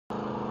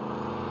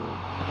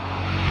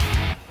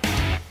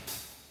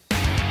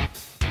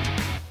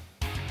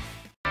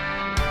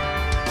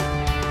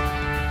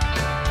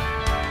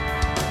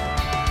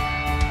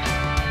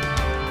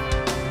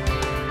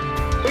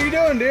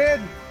doing,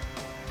 Dad?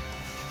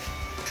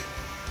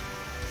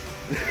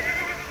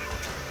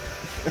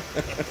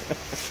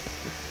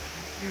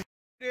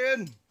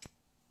 Dad?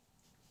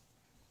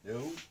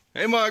 No.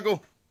 Hey,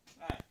 Michael.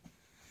 Hi.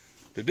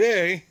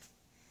 Today,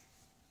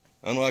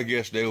 unlike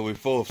yesterday, will be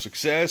full of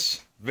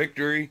success,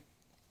 victory,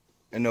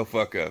 and no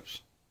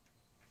fuck-ups.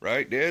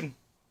 Right, Dad?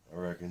 I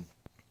reckon.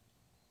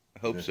 I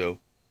hope so.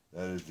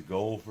 That is the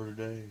goal for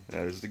today.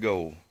 That is the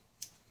goal.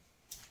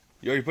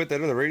 You already put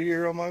that other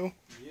radiator on, Michael?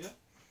 Yeah.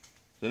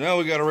 So now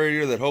we got a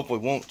radiator that hopefully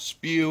won't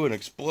spew and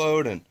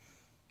explode and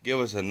give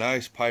us a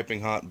nice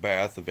piping hot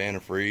bath of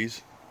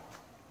antifreeze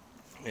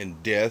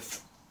and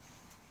death.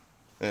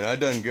 And I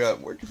done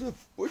got, where'd you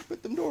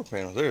put them door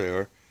panels? There they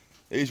are.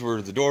 These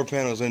were the door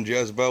panels in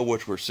Jezebel,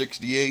 which were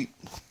 68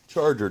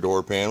 Charger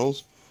door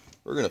panels.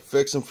 We're going to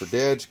fix them for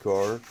Dad's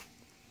car.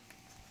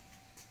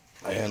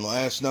 And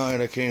last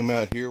night I came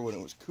out here when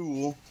it was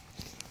cool.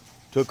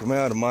 Took them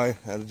out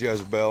of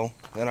Jezebel.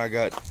 Then I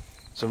got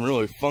some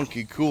really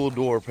funky, cool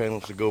door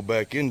panels to go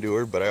back into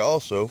her. But I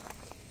also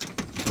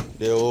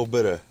did a little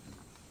bit of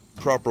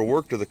proper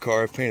work to the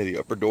car. I painted the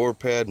upper door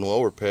pad and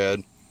lower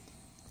pad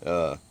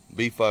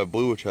B5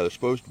 blue, which is how they're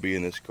supposed to be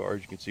in this car,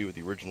 as you can see with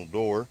the original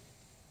door.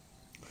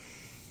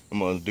 I'm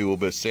going to do a little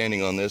bit of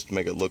sanding on this to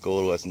make it look a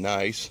little less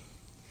nice.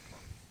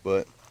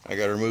 But I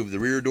got to remove the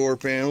rear door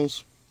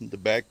panels. The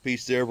back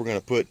piece there, we're going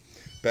to put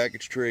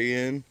package tray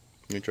in,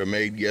 which I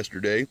made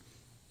yesterday,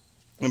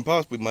 and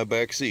possibly my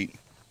back seat.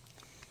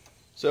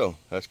 So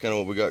that's kind of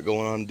what we got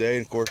going on today.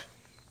 And of course,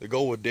 the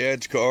goal with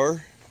Dad's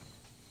car,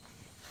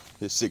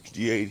 his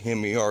 68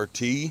 Hemi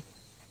RT,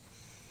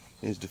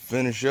 is to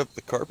finish up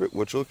the carpet,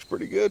 which looks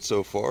pretty good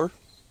so far,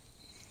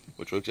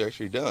 which looks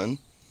actually done.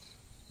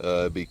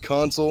 Be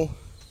console,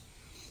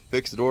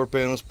 fix the door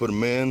panels, put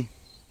them in,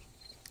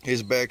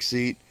 his back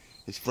seat,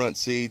 his front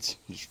seats,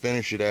 just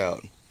finish it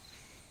out.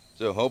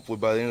 So hopefully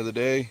by the end of the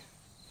day,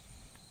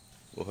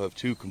 we'll have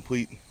 2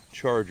 complete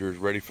Chargers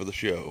ready for the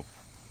show.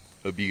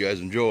 Hope you guys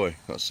enjoy.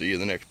 I'll see you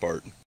in the next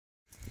part.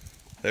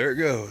 There it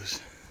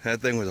goes. That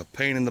thing was a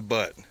pain in the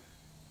butt.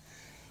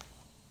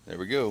 There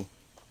we go.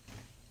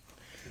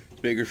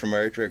 Speakers from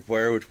our track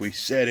wire, which we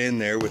set in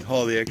there with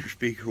all the extra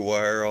speaker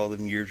wire all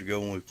them years ago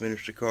when we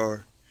finished the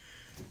car.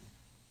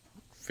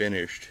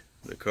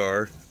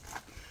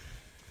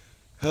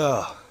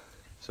 Oh,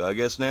 so I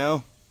guess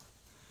now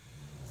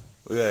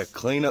we gotta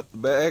clean up the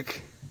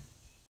back.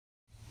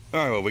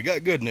 Alright, well, we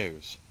got good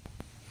news.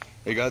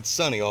 It got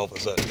sunny all of a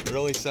sudden,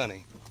 really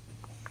sunny.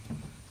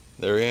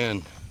 They're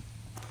in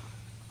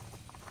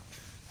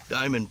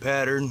diamond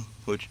pattern,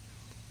 which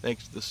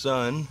thanks to the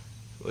sun,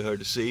 really hard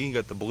to see. You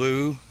got the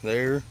blue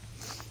there.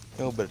 A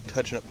little bit of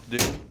touching up to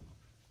do.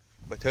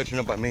 By touching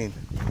up, I mean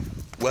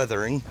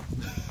weathering.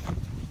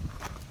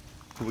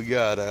 We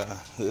got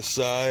this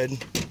side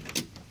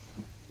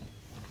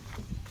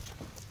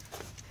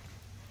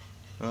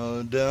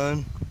all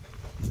done,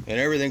 and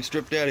everything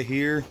stripped out of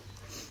here.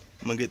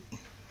 I'm gonna get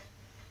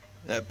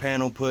that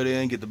panel put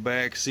in, get the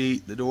back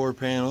seat, the door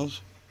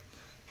panels,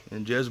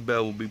 and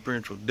Jezebel will be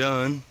pretty much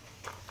done.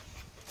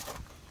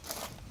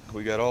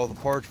 We got all the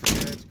parts for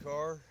Dad's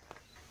car.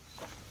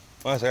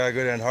 Honestly, I gotta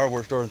go down to the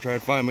hardware store and try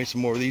and find me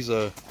some more of these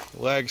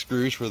lag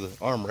screws for the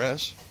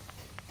armrest.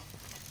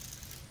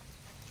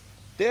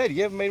 Dad,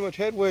 you haven't made much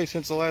headway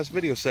since the last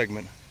video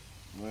segment.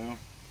 Well,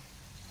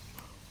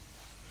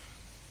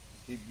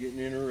 keep getting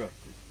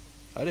interrupted.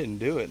 I didn't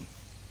do it.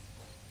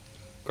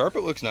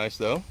 Carpet looks nice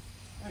though.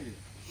 Thank you.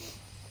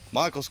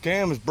 Michael's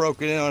cam is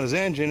broken in on his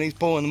engine. He's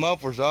pulling the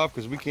mufflers off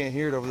because we can't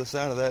hear it over the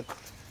sound of that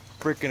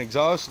freaking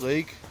exhaust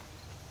leak.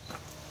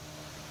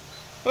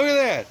 Look at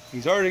that.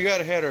 He's already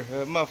got a header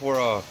muffler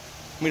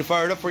off. Want me to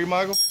fire it up for you,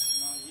 Michael?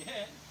 Not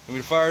yet. Want me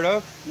to fire it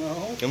up? No.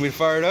 Want me to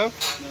fire it up?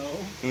 No.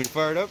 Want me to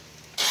fire it up?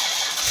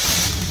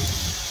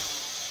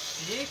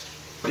 Dick?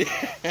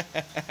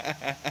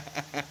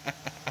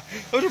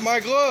 Those are my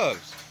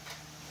gloves.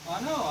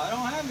 I know, I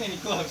don't have any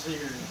gloves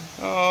here.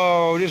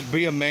 Oh, just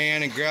be a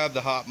man and grab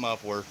the hot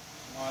muffler.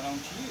 Why don't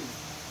you?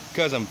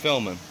 Because I'm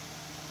filming.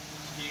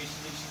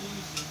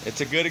 Excuse.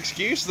 It's a good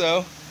excuse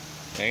though,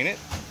 ain't it?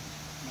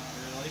 Not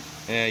really.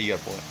 Yeah, you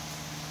gotta pull it.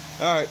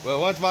 Alright,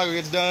 well, once Michael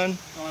gets done.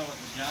 Don't know what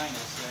vaginas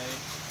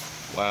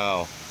say.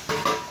 Wow.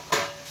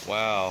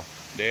 Wow.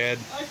 Dad.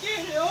 I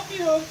can't help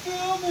you, I'm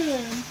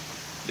filming.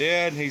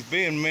 Dad, he's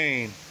being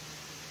mean.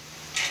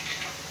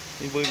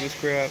 Can you believe this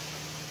crap?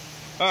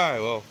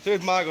 Alright, well, as soon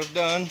as Michael's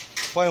done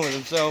playing with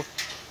himself,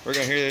 we're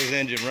going to hear this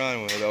engine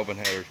run with open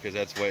headers, because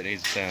that's the way it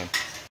needs to sound.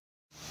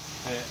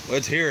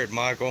 Let's hear it,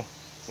 Michael,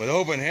 with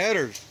open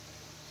headers.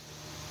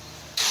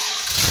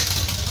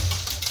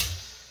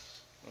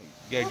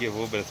 You got to give a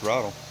little bit of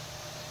throttle.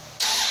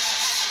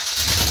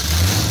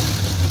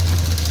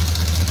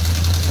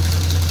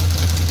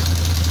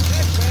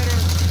 That's better.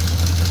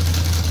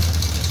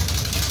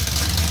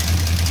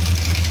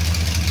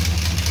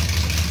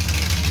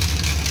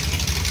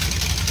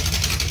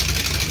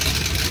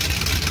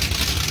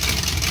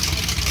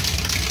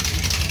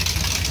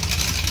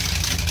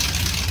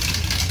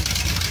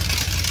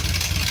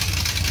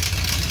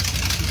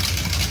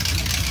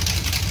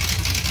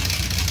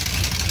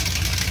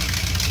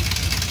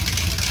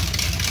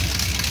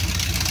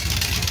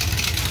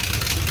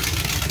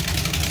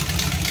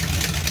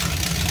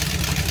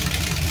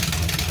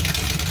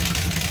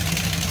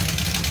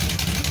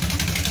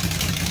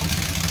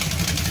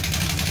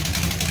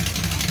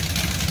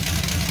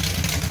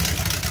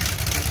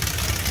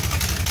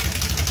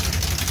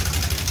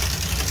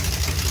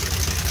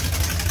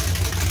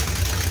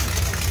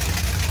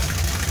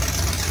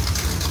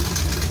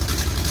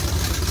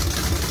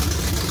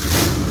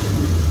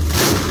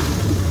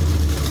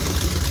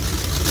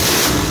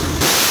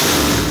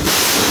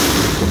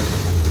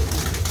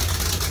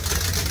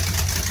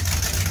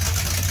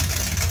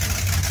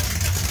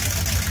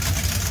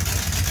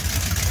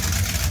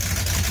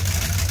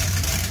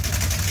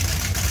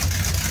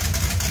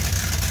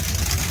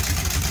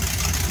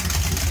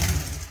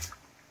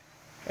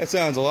 That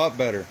sounds a lot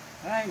better.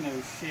 That ain't no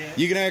shit.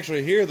 You can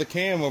actually hear the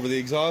cam over the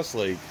exhaust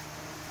leak.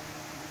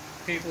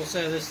 People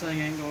say this thing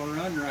ain't gonna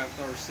run right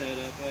with our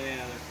setup. Oh yeah,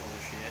 they're full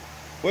of shit.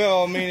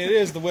 Well, I mean, it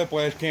is the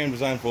Whiplash cam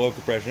designed for low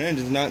compression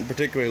engines, not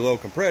particularly low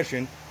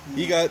compression.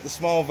 You got the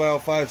small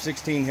valve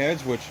 5/16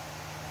 heads, which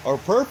are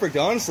perfect,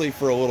 honestly,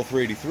 for a little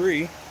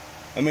 383.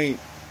 I mean,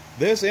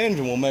 this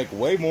engine will make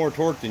way more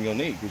torque than you'll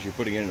need because you're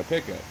putting it in a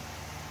pickup.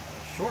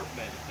 A short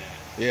bed at that.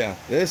 Yeah,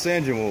 this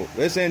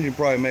engine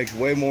probably makes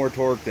way more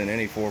torque than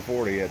any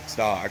 440 at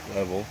stock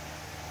level.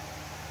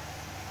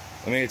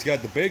 I mean, it's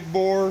got the big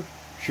bore,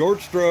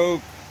 short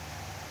stroke,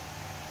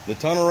 the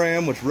tunnel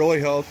ram, which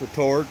really helps with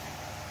torque.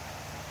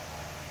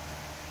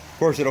 Of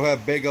course, it'll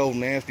have big old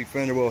nasty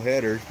fender well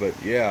headers, but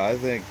yeah, I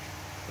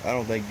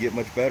don't think you get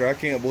much better. I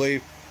can't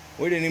believe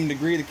we didn't even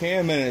degree the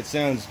cam in it. It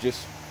sounds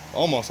just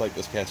almost like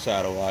this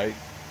Casado Light,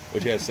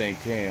 which has the same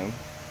cam.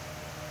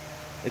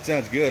 It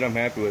sounds good. I'm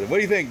happy with it. What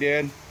do you think,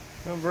 Dad?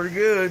 Sounds pretty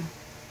good.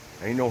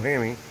 Ain't no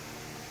Hemi.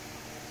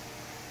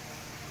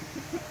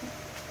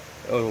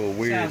 That was a little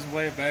weird. Sounds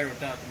way better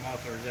without the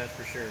mufflers, that's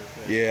for sure.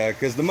 But Yeah,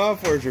 because the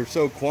mufflers are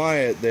so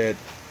quiet that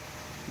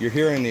you're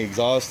hearing the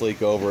exhaust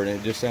leak over it,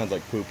 and it just sounds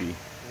like poopy.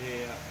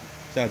 yeah.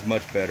 Sounds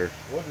much better.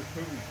 What does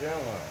poopy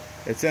sound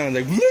like? It sounds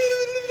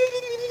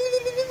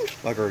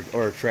like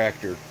or a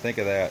tractor. Think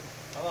of that.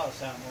 I thought it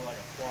sounded more like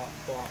a plop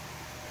plop.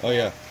 Oh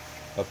yeah,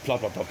 a plop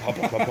plop plop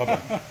plop plop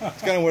plop.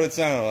 It's kind of what it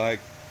sounded like.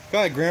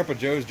 Kind of like Grandpa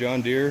Joe's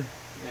John Deere.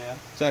 Yeah.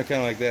 Sounded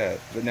kind of like that,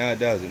 but now it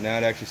doesn't. Now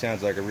it actually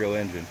sounds like a real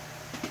engine.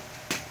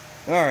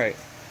 All right,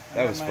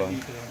 that was fun.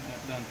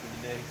 Done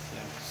for the day,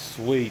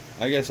 so. Sweet.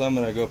 I guess I'm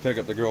gonna go pick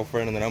up the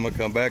girlfriend, and then I'm gonna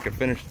come back and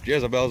finish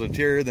Jezebel's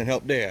interior, then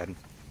help Dad.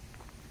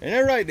 Ain't that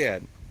right,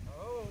 Dad?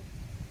 Oh.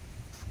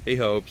 He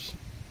hopes.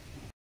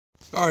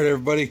 All right,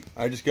 everybody.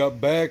 I just got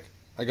back.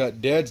 I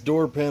got Dad's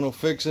door panel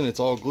fixing. It's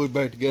all glued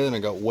back together, and I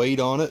got weight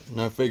on it.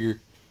 And I figure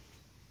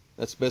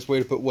that's the best way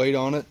to put weight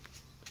on it.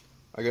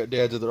 I got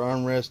Dad's other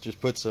armrest. Just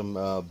put some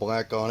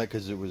black on it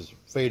because it was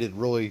faded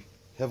really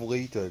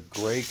heavily to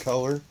gray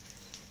color.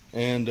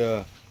 And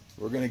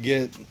we're gonna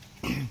get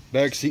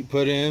back seat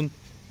put in.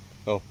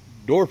 Oh,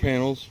 door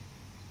panels,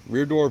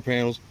 rear door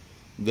panels,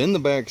 then the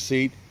back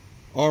seat,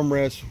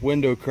 armrests,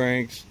 window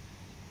cranks,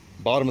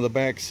 bottom of the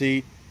back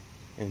seat,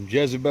 and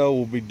Jezebel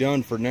will be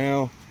done for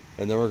now.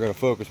 And then we're gonna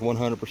focus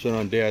 100%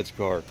 on Dad's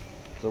car.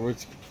 So we're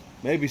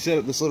maybe set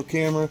up this little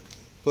camera,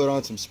 put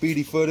on some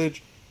speedy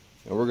footage,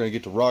 and we're gonna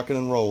get to rocking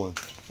and rolling.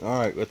 All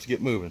right, let's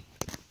get moving.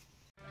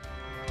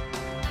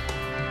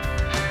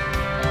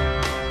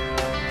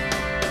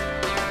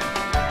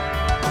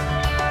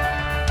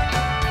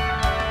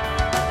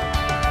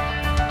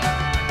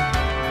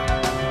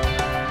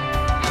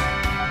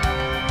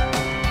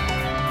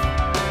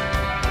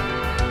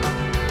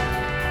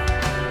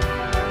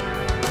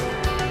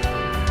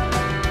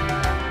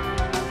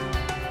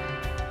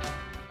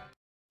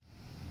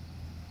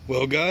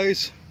 Well,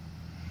 guys,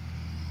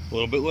 a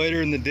little bit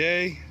later in the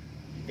day,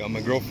 got my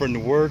girlfriend to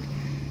work,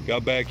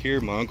 got back here,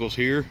 my uncle's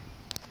here,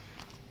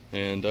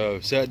 and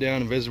sat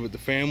down and visited with the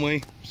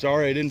family.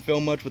 Sorry I didn't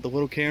film much with the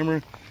little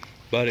camera,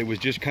 but it was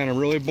just kind of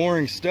really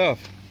boring stuff.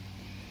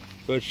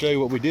 So let's show you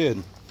what we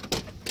did.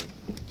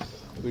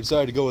 We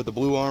decided to go with the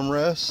blue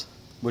armrests,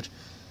 which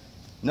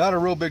not a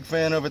real big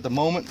fan of at the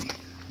moment,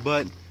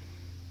 but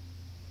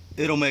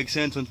it'll make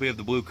sense once we have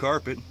the blue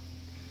carpet.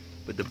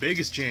 But the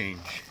biggest change,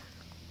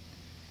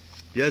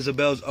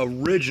 Jezebel's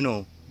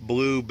original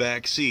blue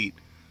back seat,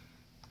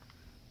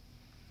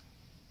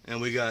 and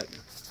we got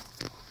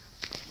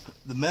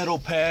the metal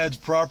pads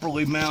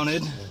properly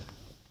mounted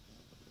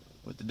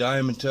with the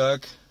diamond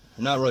tuck,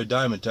 not really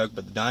diamond tuck,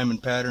 but the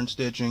diamond pattern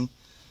stitching.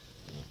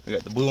 We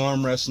got the blue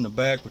armrest in the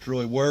back, which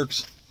really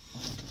works.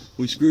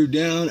 We screwed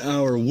down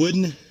our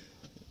wooden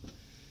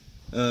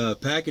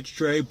package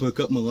tray, put a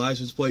couple of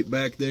license plate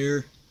back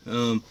there.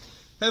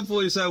 Haven't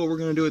fully decided what we're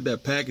going to do with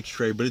that package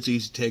tray, but it's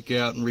easy to take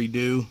out and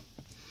redo.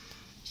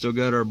 Still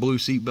got our blue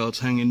seat belts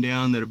hanging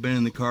down that have been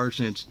in the car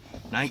since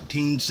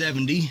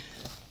 1970.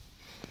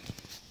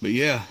 But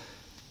yeah,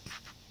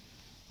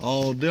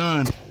 all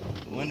done.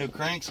 The window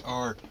cranks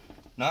are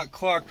not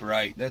clocked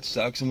right. That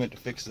sucks. I meant to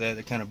fix that.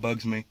 That kind of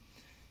bugs me.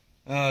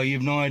 You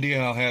have no idea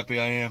how happy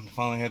I am to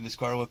finally have this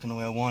car looking the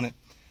way I want it.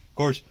 Of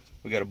course,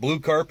 we got a blue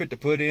carpet to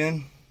put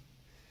in,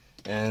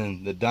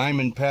 and the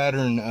diamond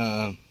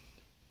pattern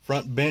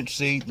front bench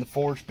seat and the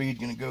 4-speed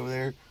gonna go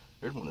there.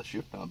 There's one of the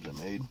shift knobs I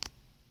made.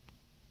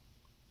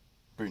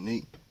 Pretty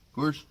neat. Of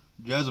course,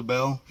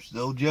 Jezebel,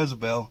 still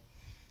Jezebel.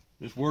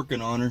 Just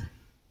working on her.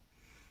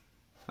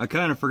 I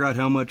kind of forgot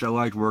how much I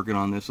liked working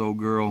on this old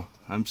girl.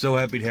 I'm so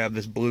happy to have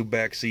this blue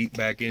back seat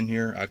back in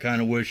here. I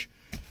kind of wish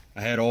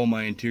I had all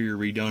my interior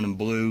redone in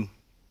blue.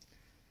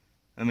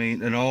 I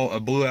mean, a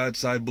blue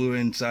outside, blue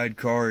inside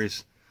car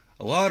is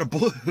a lot of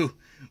blue,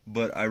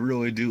 but I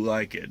really do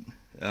like it.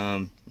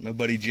 My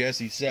buddy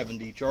Jesse's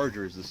 70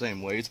 Charger is the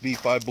same way. It's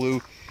B5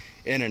 blue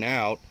in and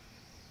out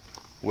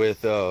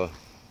with a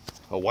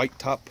white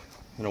top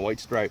and a white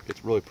stripe.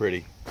 It's really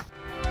pretty.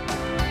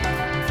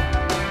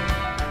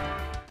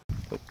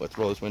 Oh, let's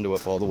roll this window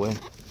up all the way.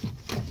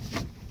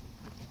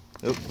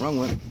 Oh, wrong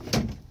one.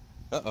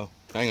 Uh-oh,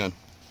 hang on.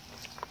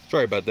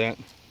 Sorry about that.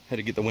 Had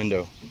to get the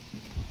window.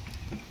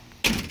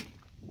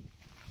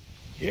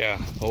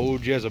 Yeah,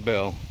 old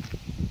Jezebel.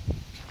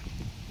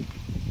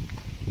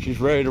 She's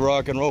ready to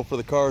rock and roll for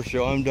the car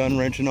show. I'm done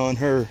wrenching on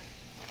her.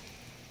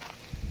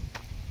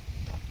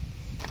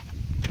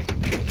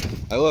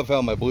 I love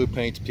how my blue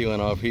paint's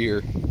peeling off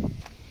here.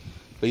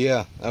 But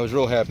yeah, I was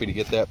real happy to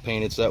get that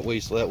painted so that way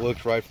so that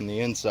looks right from the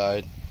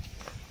inside.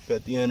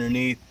 Got the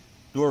underneath.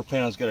 Door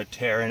panel's got a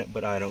tear in it,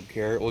 but I don't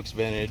care. It looks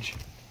vintage.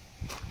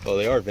 Oh,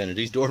 they are vintage.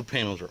 These door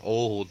panels are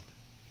old.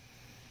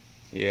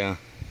 Yeah.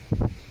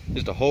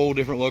 Just a whole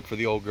different look for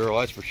the old girl,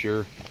 that's for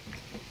sure.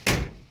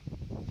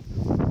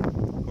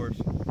 Of course,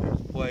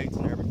 there's plates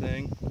and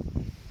everything.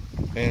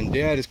 And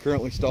Dad is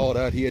currently stalled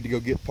out. He had to go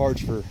get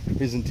parts for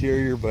his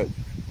interior, but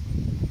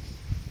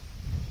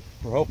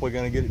we're hopefully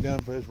going to get it done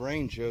before this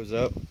rain shows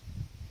up.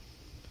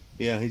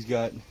 Yeah, he's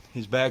got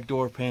his back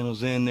door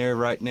panels in there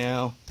right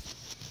now.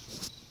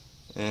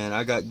 And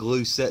I got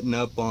glue setting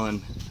up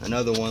on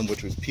another one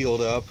which was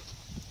peeled up.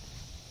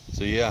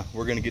 So yeah,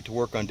 we're going to get to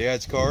work on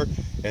Dad's car.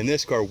 And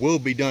this car will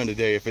be done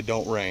today if it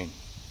don't rain.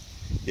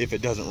 If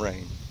it doesn't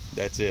rain.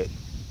 That's it.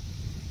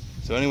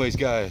 So anyways,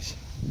 guys,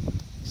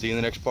 see you in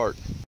the next part.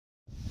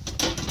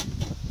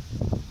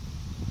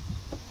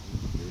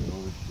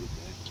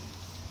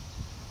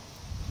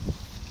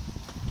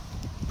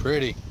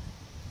 Pretty.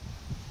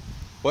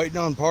 Waiting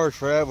on parts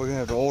for that. We're gonna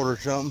have to order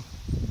something.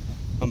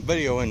 I'm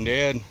videoing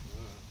Dad.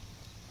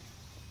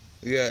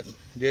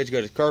 Dad's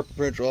got his carpet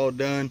prints all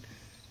done.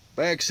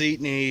 Back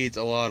seat needs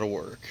a lot of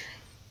work,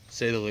 to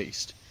say the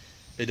least.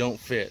 They don't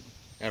fit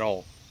at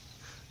all.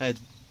 That's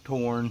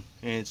torn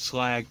and it's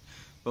slack,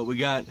 but we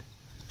got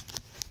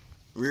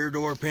rear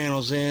door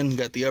panels in.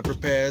 Got the upper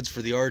pads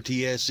for the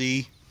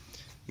RTSE.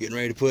 Getting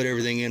ready to put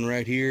everything in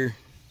right here.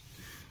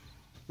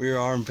 Rear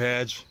arm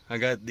pads. I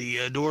got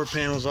the door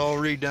panels all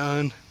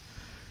redone,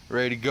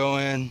 ready to go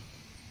in,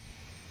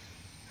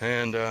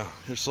 and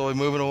just slowly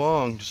moving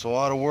along. Just a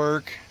lot of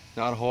work,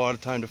 not a whole lot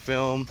of time to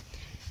film.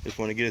 Just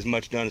want to get as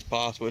much done as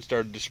possible. It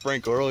started to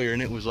sprinkle earlier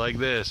and it was like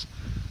this,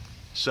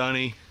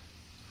 sunny.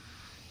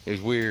 It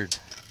was weird.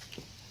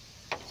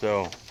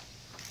 So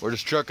we're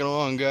just trucking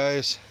along,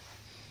 guys.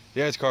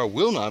 Dad's car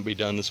will not be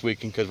done this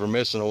weekend because we're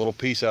missing a little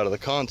piece out of the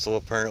console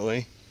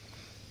apparently,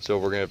 so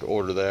we're gonna have to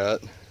order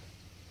that.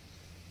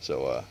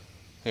 So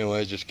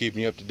anyways, just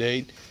keeping you up to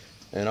date,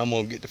 and I'm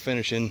gonna get to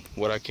finishing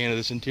what I can of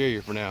this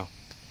interior for now.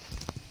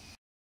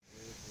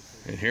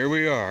 And here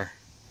we are,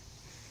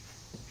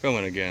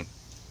 filming again.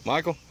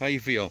 Michael, how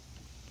you feel?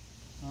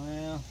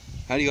 Well,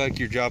 How do you like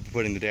your job of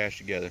putting the dash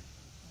together?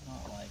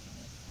 not liking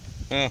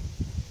it. Well,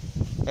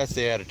 that's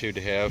the attitude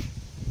to have.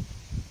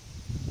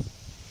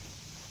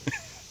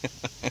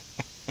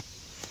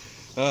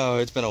 Oh,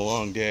 it's been a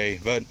long day,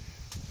 but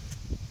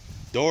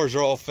doors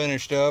are all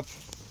finished up.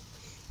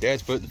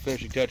 Dad's putting the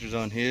finishing touches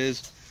on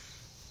his.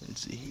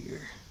 Let's see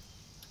here.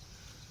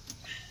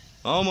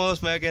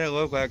 Almost making it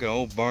look like an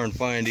old barn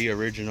findy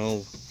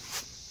original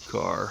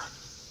car.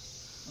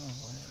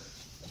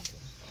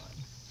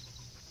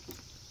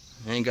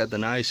 Ain't got the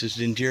nicest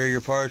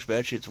interior parts, but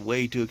that shit's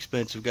way too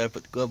expensive. Gotta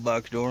put the glove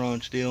box door on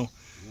still.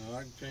 No,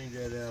 I can change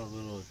that out a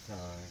little at a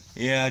time.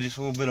 Yeah, just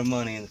a little bit of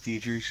money in the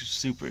future. It's just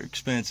super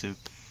expensive.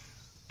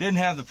 Didn't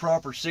have the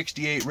proper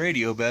 68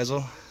 radio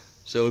bezel,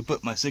 so we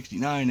put my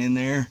 69 in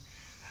there.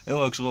 It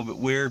looks a little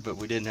bit weird, but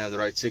we didn't have the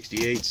right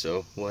 68,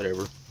 so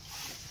whatever.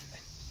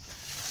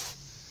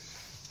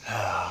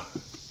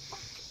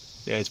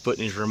 Dad's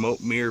putting his remote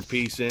mirror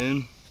piece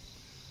in.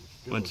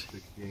 Still a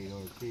 68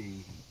 RT.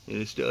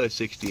 And it's still a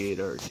 68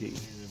 RT. And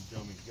them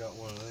dummies got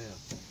one of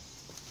them.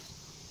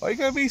 Why you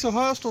gotta be so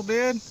hostile,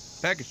 Dad?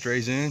 Package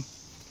trays in.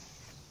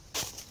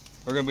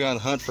 We're gonna be on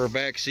the hunt for a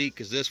back seat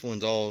because this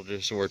one's all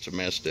just sorts of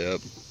messed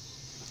up.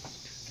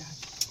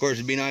 Of course,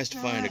 it'd be nice to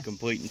find a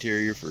complete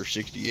interior for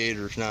 68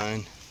 or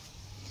 9.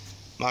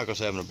 Michael's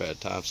having a bad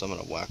time, so I'm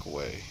gonna whack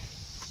away.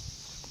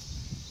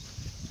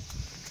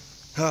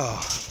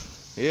 Oh,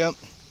 yep.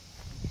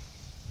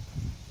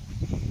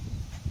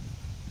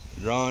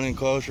 Drawing in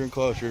closer and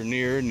closer,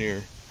 nearer and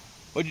nearer.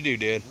 What'd you do,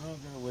 Dad? I'm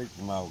gonna wait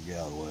till Michael get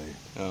out of the way.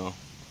 Oh.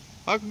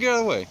 Michael, get out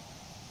of the way.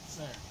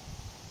 There.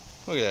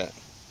 Look at that.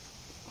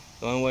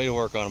 The only way to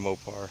work on a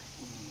Mopar.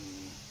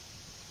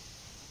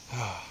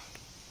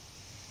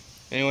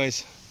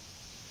 Anyways,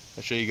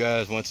 I'll show you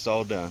guys once it's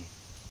all done.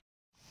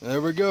 There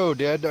we go,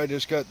 Dad. I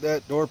just got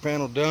that door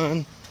panel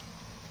done.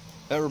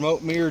 That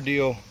remote mirror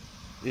deal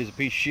is a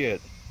piece of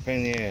shit.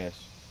 Pain in the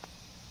ass.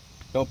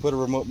 Don't put a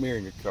remote mirror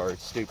in your car.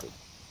 It's stupid.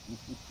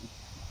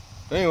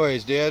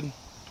 Anyways, Dad,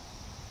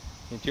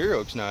 interior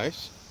looks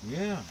nice.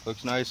 Yeah.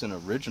 Looks nice and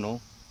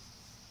original.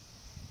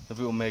 Some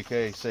people may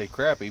say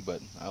crappy,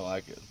 but I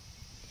like it.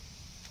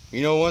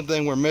 You know one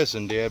thing we're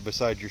missing, Dad,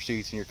 besides your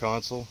seats and your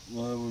console?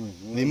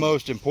 The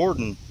most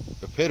important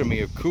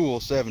epitome of cool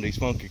 70s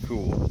funky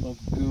cool.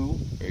 Funky cool.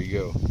 There you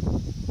go.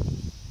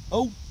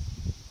 Oh!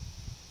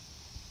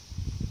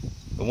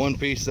 The one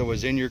piece that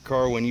was in your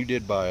car when you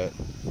did buy it.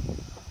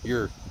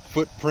 Your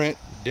footprint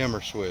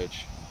dimmer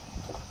switch.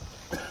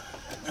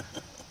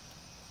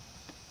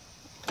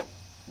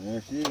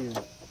 There she is.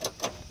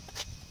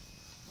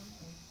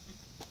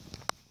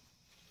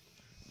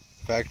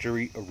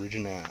 Factory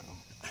original.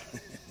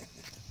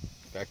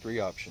 Factory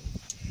option.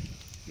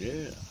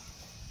 Yeah.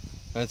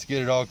 Let's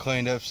get it all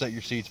cleaned up, set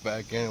your seats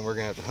back in, and we're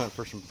gonna have to hunt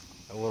for some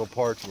little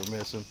parts we're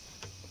missing.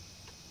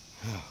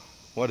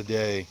 What a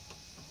day.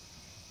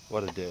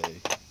 What a day.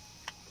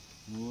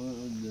 What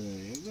a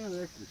day. I got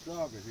an extra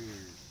socket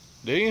here.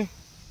 Do you? I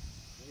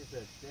guess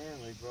that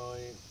Stanley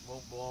probably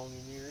won't belong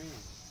in your end.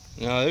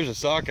 No, there's a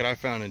socket I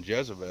found in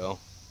Jezebel.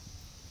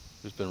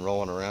 Just been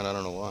rolling around, I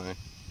don't know why.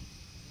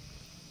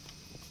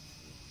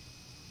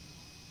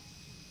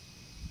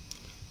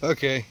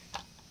 Okay.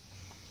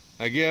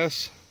 I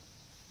guess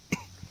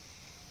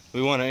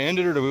we want to end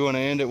it, or do we want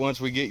to end it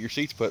once we get your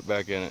seats put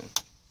back in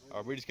it?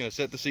 Are we just going to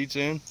set the seats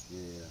in?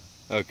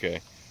 Yeah.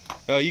 Okay.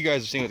 Well, you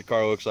guys have seen what the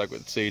car looks like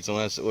with the seats,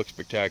 unless it looks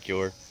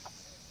spectacular.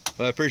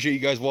 Well, I appreciate you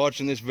guys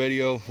watching this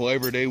video.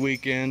 Labor Day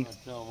weekend. I'll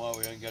tell them why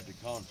we ain't got the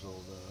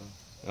console done.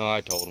 Oh,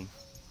 I told them.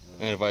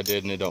 And if I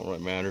didn't, it don't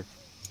really matter.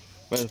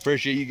 But I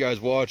appreciate you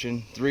guys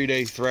watching.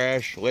 3-day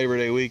thrash, Labor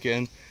Day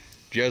weekend.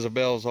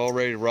 Jezebel's all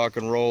ready to rock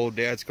and roll.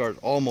 Dad's car's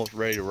almost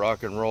ready to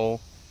rock and roll.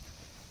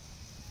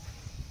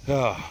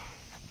 Ah.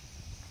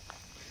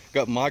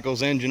 Got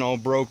Michael's engine all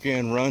broke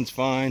in. Runs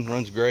fine.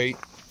 Runs great.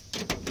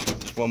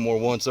 Just one more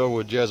once over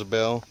with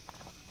Jezebel.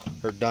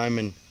 Her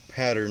diamond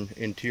pattern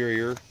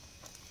interior.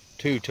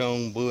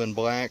 Two-tone blue and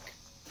black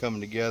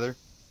coming together.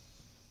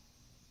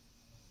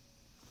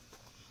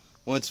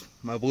 Once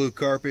my blue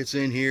carpet's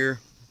in here,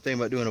 thinking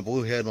about doing a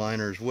blue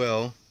headliner as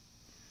well.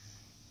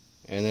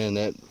 And then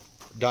that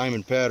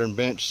diamond pattern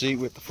bench seat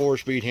with the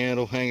 4-speed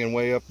handle hanging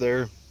way up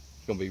there.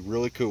 It's gonna be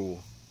really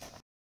cool.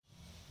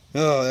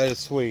 Oh, that is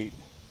sweet.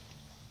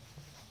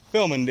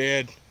 Filming,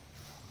 Dad.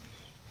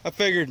 I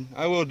figured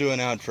I will do an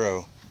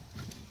outro,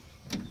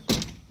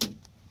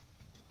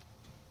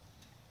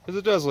 because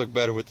it does look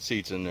better with the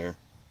seats in there.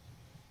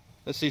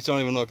 The seats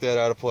don't even look that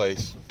out of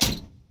place.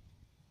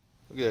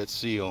 Look at that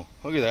seal.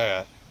 Look at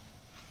that.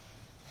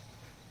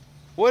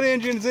 What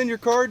engine's in your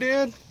car,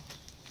 Dad?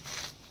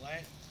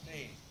 Slant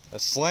 6. A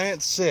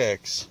Slant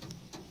 6.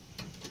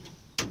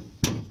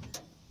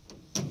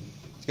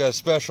 It's got a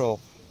special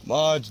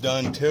mods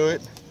done to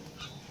it.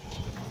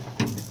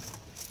 A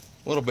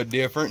little bit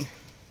different.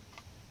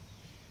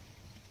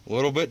 A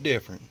little bit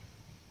different.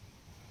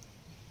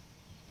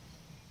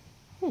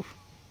 Whew.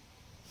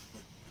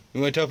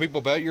 You want to tell people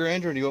about your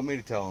engine, or do you want me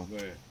to tell them?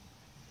 Go ahead.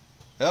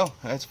 Well,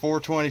 that's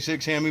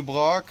 426 Hemi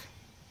block.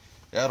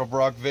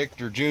 Adelbrock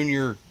Victor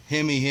Jr.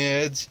 Hemi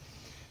heads.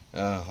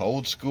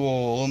 Old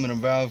school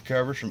aluminum valve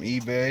covers from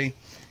eBay.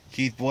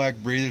 Keith Black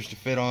breathers to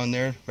fit on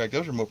there. In fact,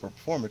 those are Mopar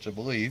Performance, I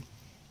believe.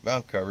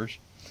 Valve covers.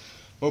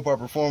 Mopar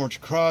Performance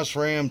Cross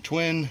Ram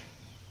Twin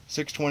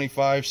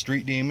 625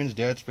 Street Demons,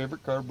 Dad's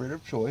favorite carburetor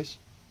of choice.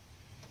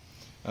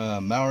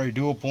 Maori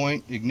dual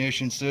point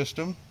ignition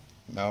system.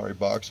 Maori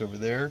box over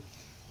there.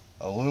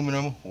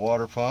 Aluminum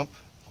water pump,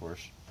 of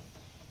course.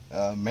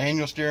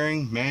 Manual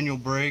steering, manual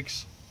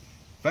brakes.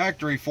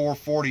 Factory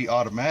 440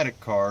 automatic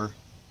car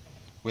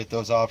with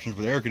those options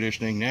with air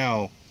conditioning.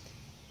 Now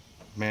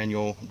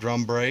manual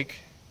drum brake,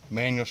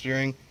 manual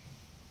steering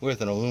with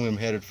an aluminum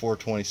headed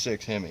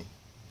 426 Hemi.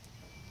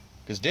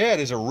 Because Dad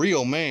is a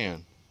real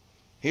man.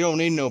 He don't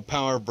need no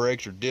power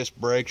brakes or disc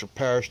brakes or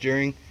power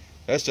steering.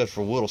 That's just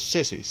for little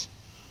sissies.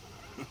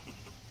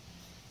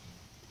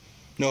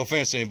 No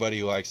offense to anybody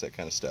who likes that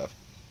kind of stuff.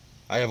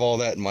 I have all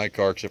that in my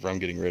car except for I'm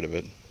getting rid of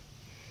it.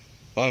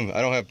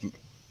 I don't have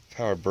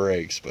power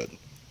brakes, but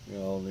We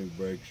all new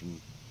brakes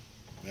and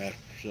master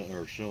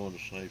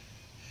cylinders, safe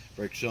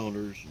brake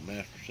cylinders and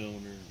master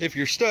cylinders. if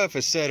your stuff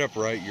is set up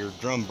right, your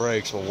drum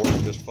brakes will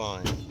work just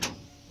fine.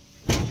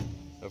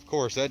 Of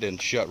course, that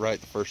didn't shut right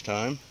the first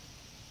time.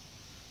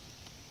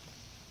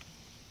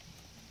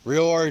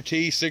 Real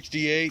RT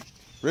 68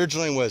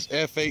 originally was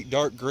F8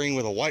 dark green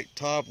with a white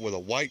top with a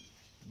white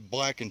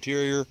black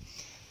interior,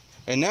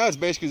 and now it's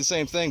basically the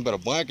same thing but a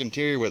black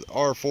interior with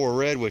R4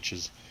 red, which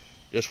is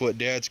just what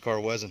Dad's car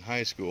was in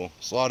high school.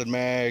 Slotted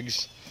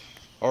mags,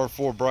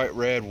 R4 bright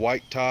red,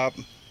 white top.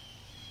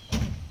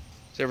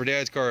 Except for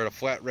Dad's car had a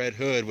flat red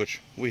hood, which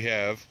we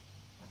have.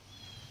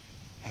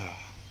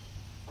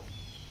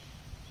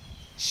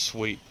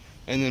 Sweet.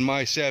 And then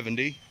my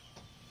 70,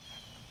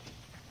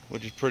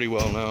 which is pretty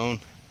well known.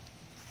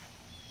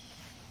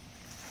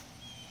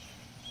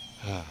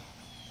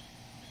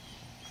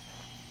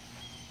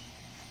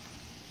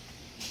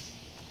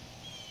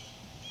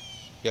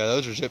 Yeah,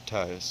 those are zip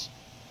ties.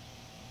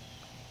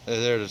 They're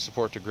there to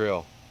support the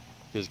grill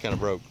because it's kind of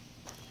broke.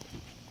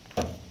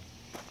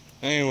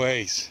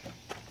 Anyways,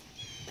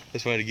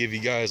 just wanted to give you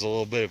guys a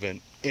little bit of an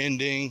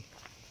ending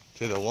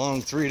to the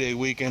long 3-day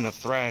weekend of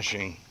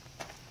thrashing.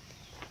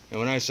 And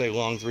when I say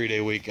long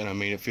 3-day weekend, I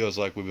mean it feels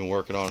like we've been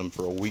working on them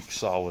for a week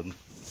solid.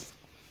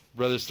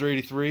 Brothers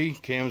 383,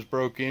 cams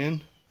broke in.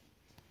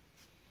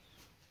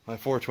 My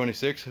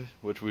 426,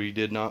 which we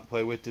did not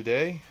play with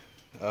today.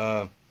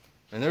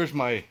 And there's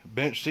my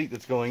bench seat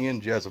that's going in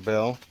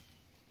Jezebel.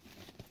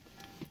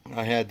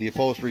 I had the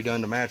upholstery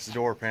done to match the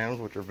door panels,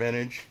 which are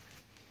vintage.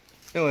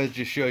 Let's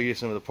just show you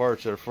some of the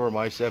parts that are for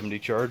my 70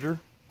 Charger.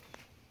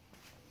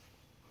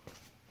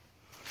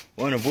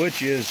 One of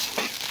which is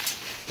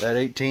that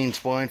 18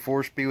 spline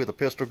 4-speed with a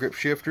pistol grip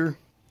shifter,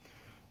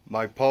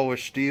 my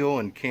polished steel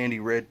and candy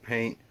red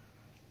paint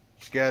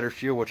scatter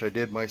shield, which I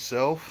did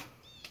myself,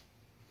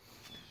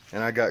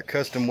 and I got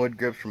custom wood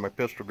grips for my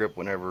pistol grip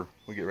whenever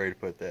we get ready to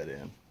put that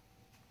in.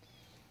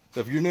 So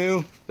if you're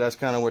new, that's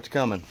kind of what's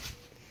coming.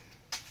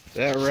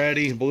 That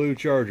Ratty blue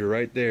Charger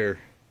right there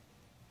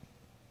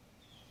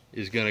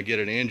is going to get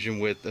an engine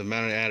with the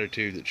amount of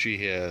attitude that she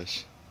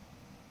has.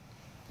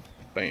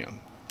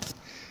 Bam.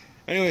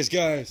 Anyways,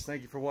 guys,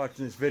 thank you for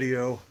watching this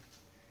video,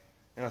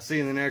 and I'll see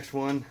you in the next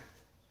one,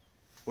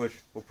 which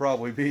will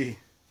probably be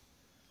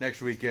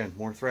next weekend.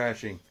 More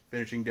thrashing,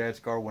 finishing Dad's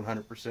car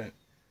 100%.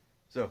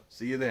 So,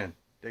 see you then.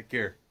 Take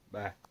care.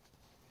 Bye.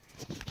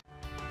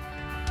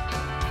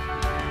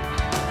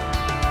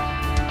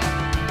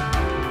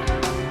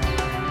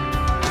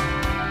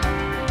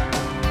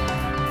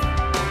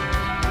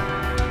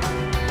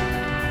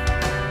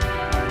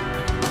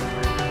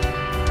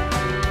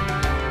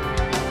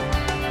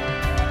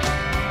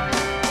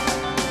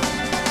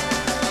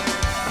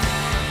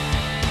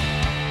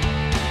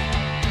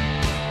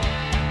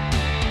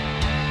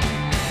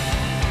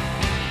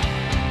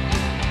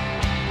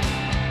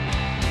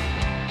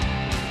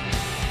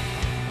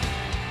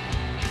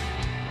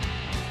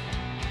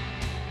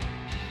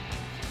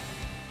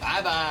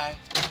 Bye-bye.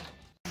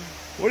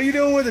 What are you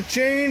doing with a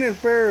chain and a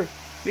pair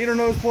of needle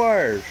nose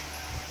pliers?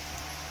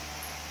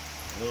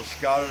 A little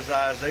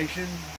Scottization.